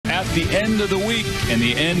at the end of the week and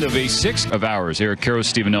the end of a 6 of hours. Eric Karros,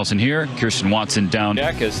 Steven Nelson here. Kirsten Watson down.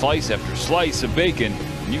 Jack has slice after slice of bacon.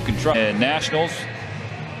 And you can try. And Nationals.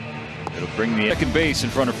 It'll bring the second base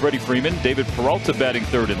in front of Freddie Freeman. David Peralta batting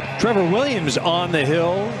third. Trevor Williams on the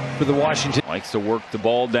hill for the Washington. Likes to work the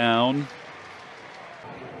ball down.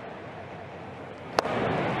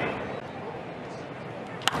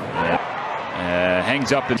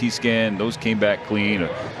 Hangs up and T-scan. Those came back clean.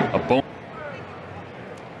 A bone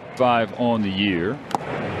 5 on the year.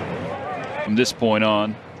 From this point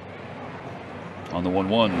on the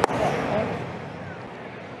 1-1.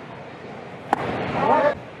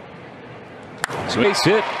 So base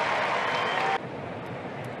hit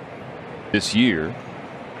this year.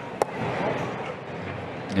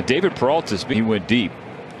 And David Peralta, he went deep.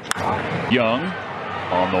 Young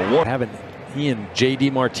on the war. Having he and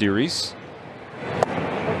J.D. Martinez.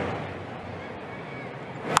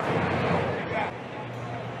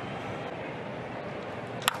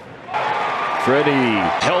 Freddie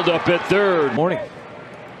held up at third. Morning.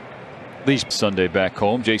 At least Sunday back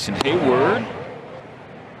home. Jason Hayward.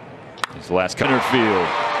 His last center field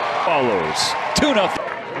follows 2-0.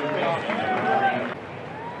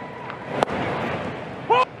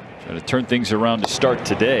 Trying to turn things around to start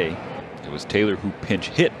today. It was Taylor who pinch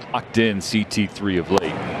hit, locked in CT3 of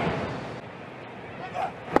late.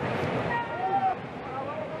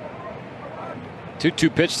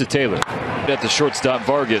 Two pitch to Taylor. At the shortstop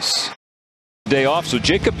Vargas. Day off, so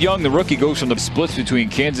Jacob Young, the rookie, goes from the splits between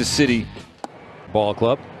Kansas City Ball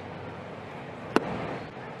Club.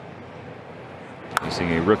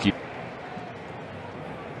 Facing a rookie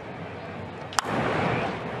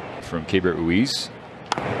from Keibert Ruiz.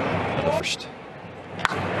 The first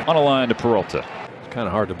on a line to Peralta. It's kind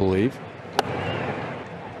of hard to believe.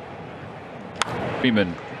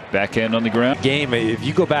 Freeman backhand on the ground. Game, if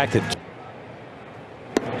you go back to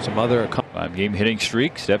some other 5-game hitting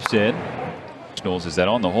streak, steps in. Knowles is that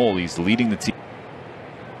on the whole, he's leading the team.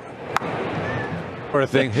 Sort of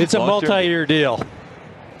thing. It's a multi-year deal.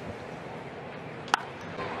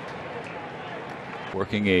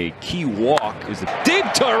 Working a key walk is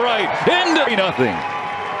deep to right into nothing.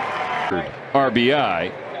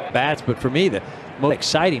 RBI. Bats, but for me, the most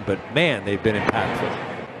exciting, but man, they've been impactful.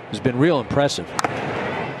 It's been real impressive.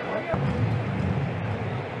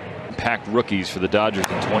 Impact rookies for the Dodgers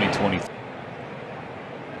in 2020.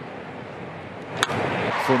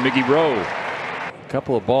 For Miggy Rowe. A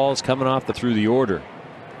couple of balls coming off through the order.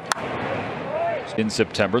 In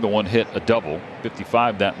September, the one hit a double,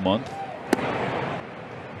 55 that month.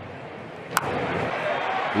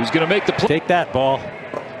 Who's going to make the play? Take that ball.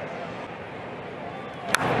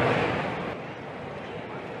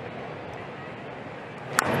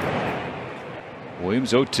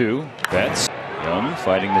 Williams 0-2. Betts. Young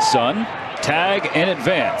fighting the sun. Tag and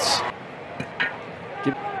advance.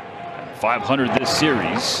 500 this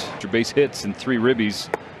series. Base hits and 3 ribbies.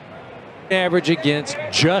 Average against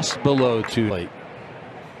just below 2 late.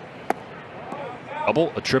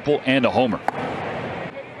 Double, a triple, and a homer.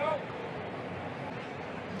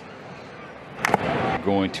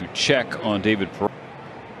 Going to check on David Peralta.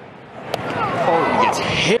 Oh, he gets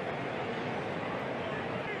hit.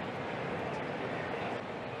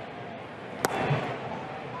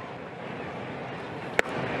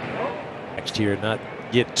 Next year, not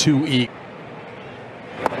get too eager.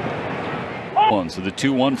 So the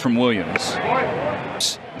 2-1 from Williams.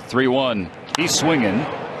 3-1. He's swinging.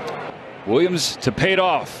 Williams to pay it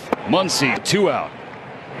off. Muncy 2 out.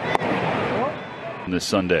 This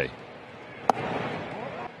Sunday.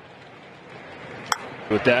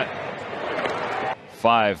 With that,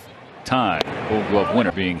 5-time Gold Glove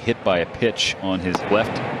winner being hit by a pitch on his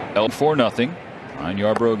left. 4-0. Ryan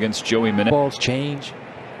Yarbrough against Joey Minette. Balls change.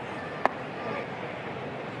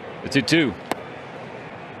 The 2-2.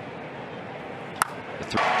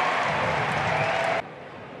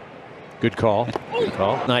 Good call. Good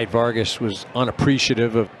call. Night Vargas was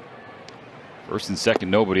unappreciative of. First and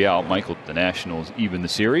second, nobody out. Michael, the Nationals even the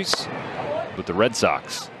series with the Red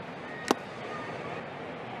Sox.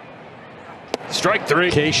 Strike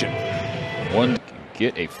 3. One can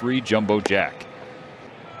get a free jumbo jack.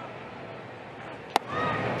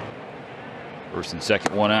 First and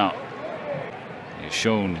second, 1 out. He has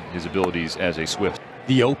shown his abilities as a Swift.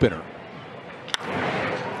 The opener.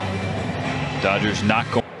 Dodgers not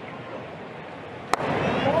going.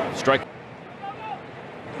 Strike.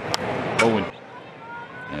 Owen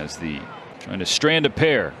as the trying to strand a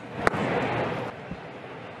pair.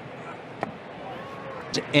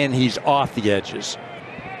 And he's off the edges.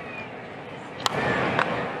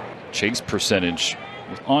 Chase percentage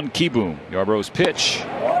on Keyboom. Yarbrough's pitch.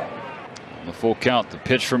 The full count. The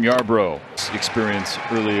pitch from Yarbrough. Experience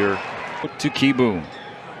earlier to Keyboom.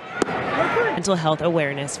 Mental health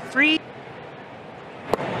awareness free.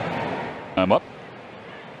 I'm up.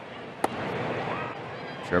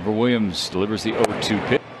 Trevor Williams delivers the 0-2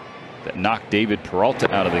 pitch that knocked David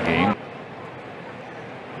Peralta out of the game.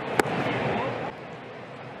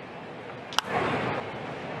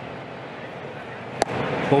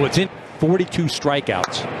 Well, it's in 42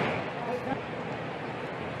 strikeouts.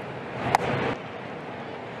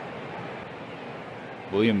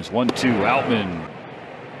 Williams 1-2. Outman.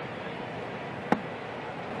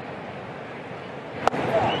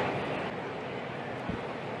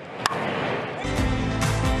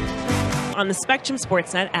 On the Spectrum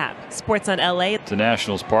Sportsnet app. Sportsnet LA. To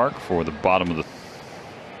Nationals Park for the bottom of the.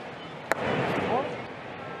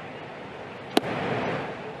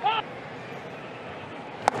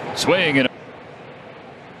 Swing and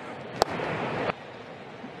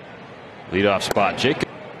leadoff spot. Jacob.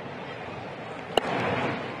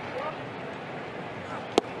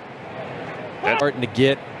 Starting to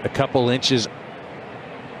get a couple inches.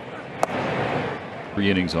 3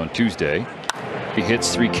 innings on Tuesday. He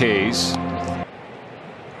hits 3 Ks.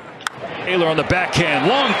 Taylor on the backhand.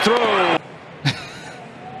 Long throw.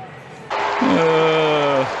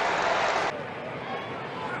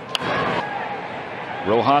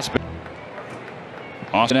 Rojas.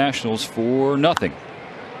 Austin Nationals 4-0.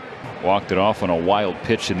 Walked it off on a wild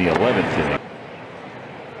pitch in the 11th inning.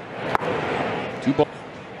 2 balls.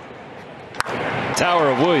 Tower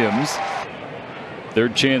of Williams.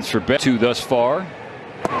 Third chance for bet 2 thus far.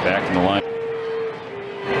 Back in the line.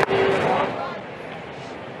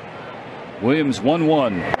 Williams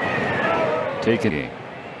 1-1. Taking game.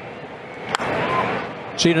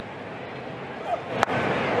 Cena.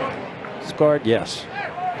 Scarred, yes.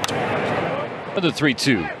 Another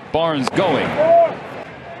 3-2. Barnes going.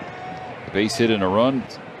 Base hit and a run.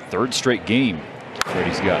 3rd straight game that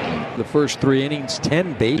he's gotten. The first 3 innings,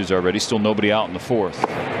 10 bases Already, still nobody out in the 4th.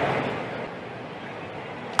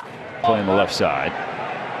 Playing the left side.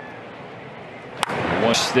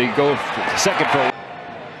 Once they go second for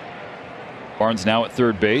Barnes now at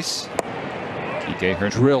 3rd base. TK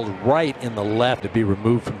Hearn drilled right in the left to be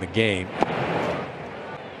removed from the game.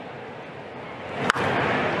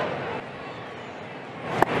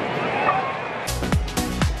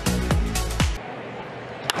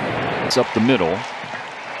 It's up the middle.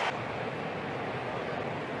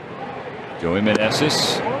 Joey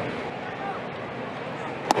Meneses.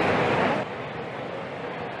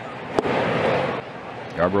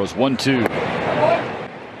 Yarbrough's 1-2.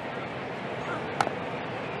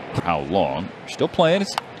 How long? Still playing.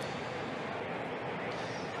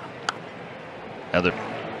 Another.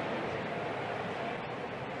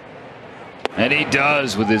 And he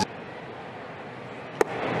does with his.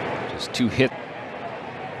 Just 2 hits.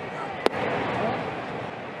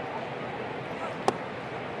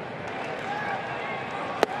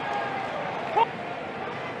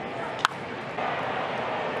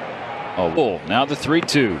 Oh, now the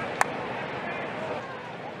 3-2.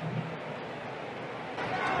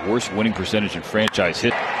 Worst winning percentage in franchise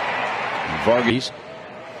hit. And Vargas.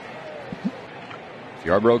 If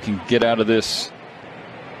Yarbrough can get out of this.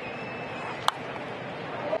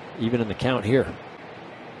 Even in the count here.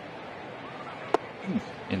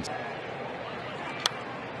 And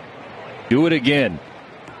do it again.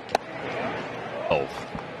 Oh.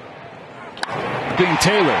 Bing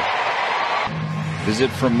Taylor.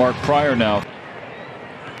 Visit from Mark Pryor now.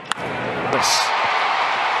 What's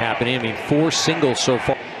happening? I mean, 4 singles so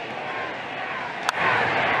far.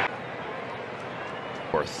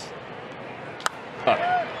 4th.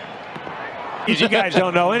 You guys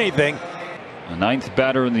don't know anything. The 9th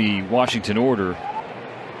batter in the Washington order.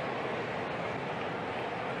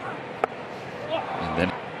 And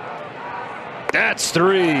then that's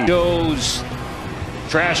 3. Goes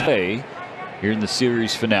trash play here in the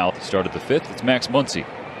series finale. Start of the 5th. It's Max Muncy.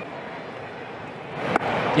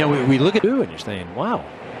 Yeah, we look at you and you're saying, wow.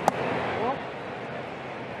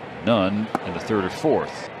 None in the 3rd or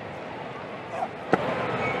 4th.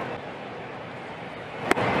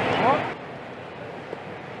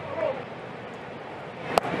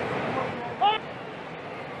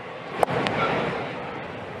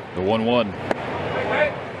 The 1-1.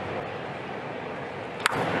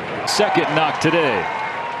 Second knock today.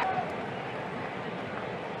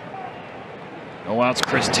 No outs.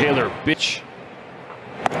 Chris Taylor, bitch.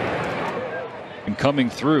 And coming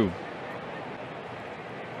through.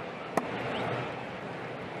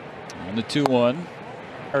 On the 2-1.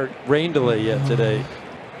 Rain delay yet today.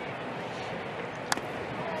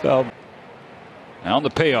 So now on the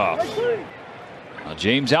payoff.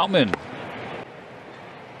 James Outman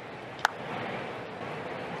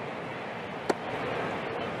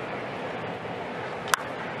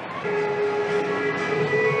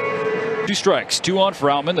 2 strikes, 2 on for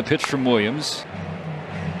Outman. The pitch from Williams.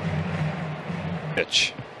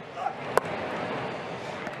 Pitch.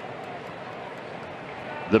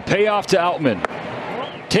 The payoff to Outman.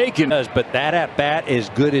 Taken. But that at bat is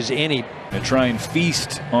good as any. And try and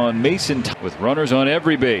feast on Mason with runners on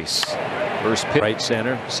every base. First pitch. Right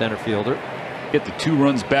center fielder. Get the 2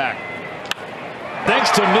 runs back.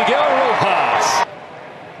 Thanks to Miguel Rojas.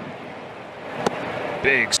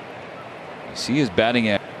 Big. You see his batting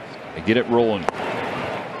average. They get it rolling.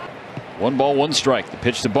 1 ball, 1 strike. The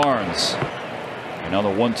pitch to Barnes. And now the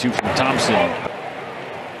 1-2 from Thompson.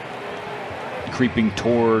 Creeping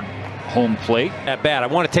toward home plate. At bat. I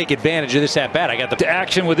want to take advantage of this at bat. I got the to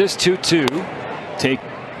action with this 2-2. Take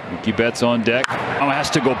Mookie Betts on deck. Now has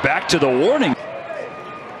to go back to the warning.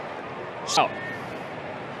 Out.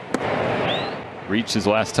 Reached his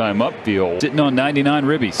last time upfield. Sitting on 99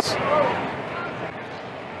 ribbies.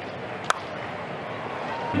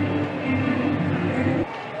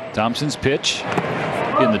 Thompson's pitch.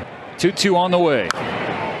 In the 2-2 on the way.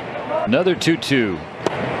 Another 2-2.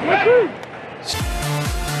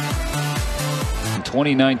 In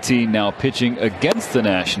 2019, now pitching against the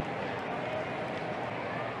Nationals.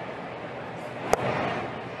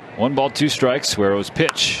 1 ball, 2 strikes. Suero's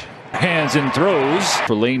pitch. Hands and throws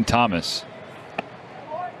for Lane Thomas.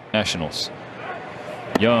 Nationals.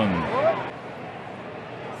 Young.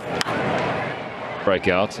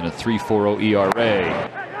 Strikeouts and a 3.40 ERA.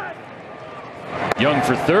 Young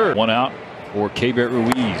for third. 1 out for Keibert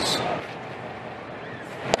Ruiz.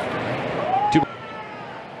 2.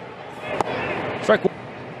 Strike 1.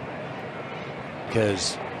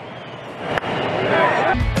 Because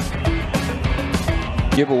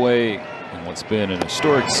giveaway in what's been an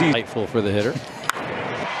historic season. Delightful for the hitter.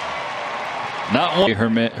 Not one.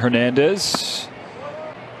 Hernandez.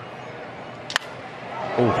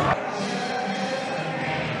 Oh.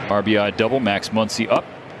 RBI double. Max Muncy up.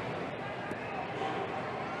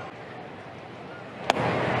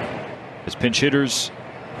 As pinch hitters,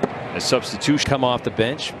 as substitution. Come off the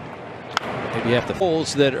bench. Maybe you have the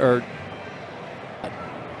holes that are.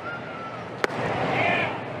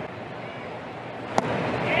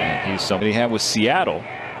 And he's somebody he had with Seattle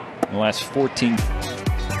in the last 14.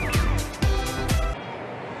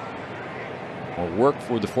 More work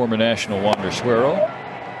for the former National Wander Suero.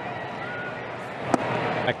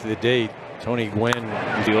 Back to the day, Tony Gwynn.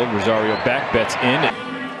 Field. Rosario back. Betts in.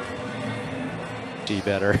 See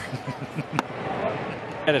better.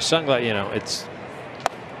 And a sunglasses, you know, it's.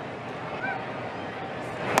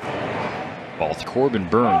 Ball to Corbin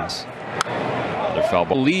Burns. Another foul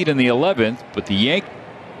ball. Lead in the 11th, but the Yankees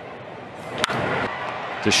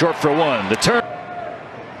to short for 1. The turn.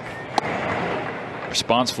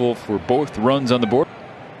 Responsible for both runs on the board.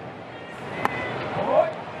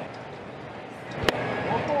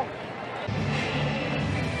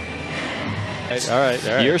 All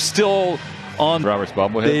right. You're still on Roberts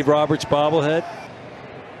bobblehead. Dave Roberts bobblehead.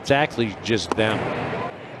 It's actually just them.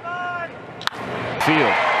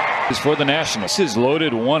 Field is for the Nationals. This is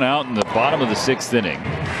loaded. 1 out in the bottom of the 6th inning.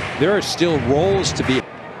 There are still roles to be.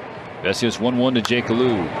 Vesios 1-1 to Jake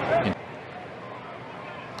Alou.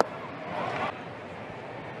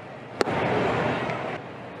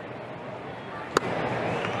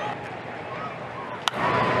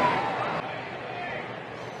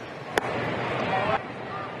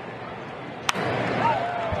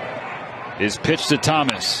 His pitch to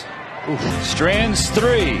Thomas. Strands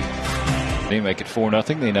 3. They make it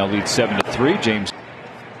 4-0. They now lead 7-3. James.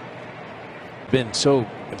 Been so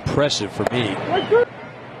impressive for me.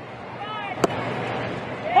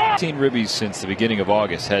 15 ribbies since the beginning of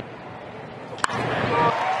August. Had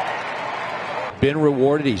been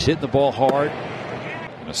rewarded. He's hitting the ball hard.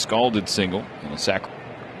 And a scalded single and a sac.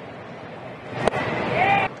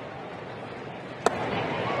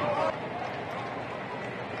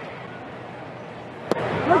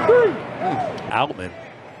 Outman.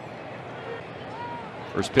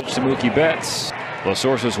 First pitch to Mookie Betts. Los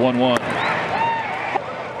Orsos 1-1.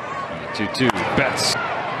 2-2. Betts.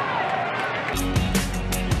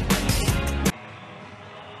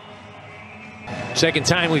 Second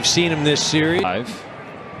time we've seen him this series. 5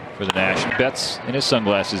 for the National. Betts in his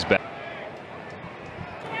sunglasses back.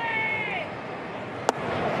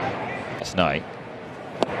 Last night.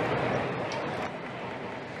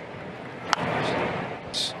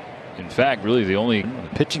 In fact, really the only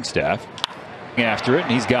pitching staff after it,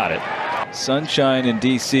 and he's got it. Sunshine in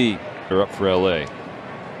D.C. They're up for L.A.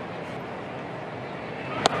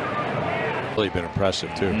 Really been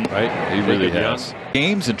impressive too, right? He really has.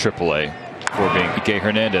 Games in AAA before being Kike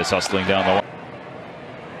Hernandez hustling down the line.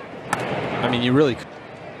 I mean, you really.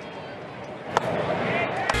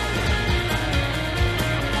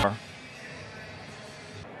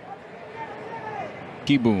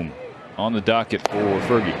 Key boom on the docket for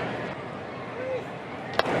Fergie.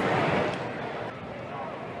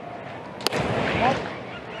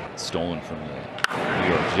 Stolen from the New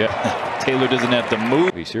York Jets. Taylor doesn't have to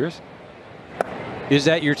move. Are you serious? Is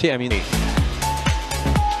that your team? I mean,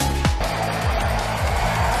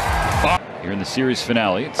 here in the series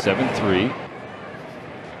finale, it's 7-3.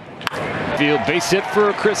 Field base hit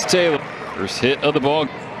for Chris Taylor. First hit of the ball.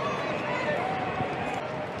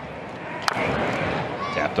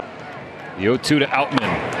 Tapped up. The 0-2 to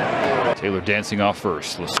Outman. Taylor dancing off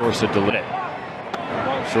first. Lasorsa delayed it.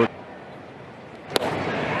 Short.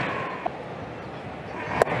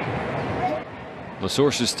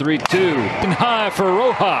 Lasorsa's 3-2. And high for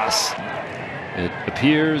Rojas. It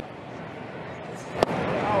appears.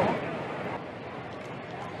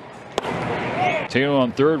 Taylor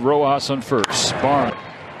on third, Rojas on first. Barnes.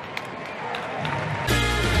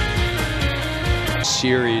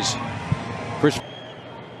 Series. First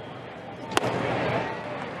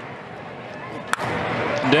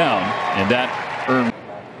down, and that earned.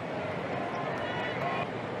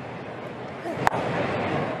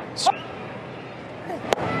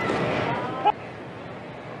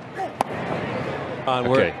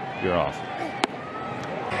 Onward. Okay, you're off.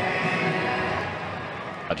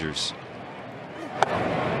 Dodgers.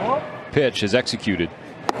 Pitch is executed.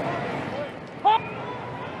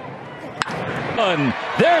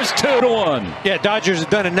 There's 2-1. Yeah, Dodgers have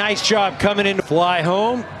done a nice job coming in to fly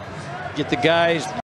home. Get the guys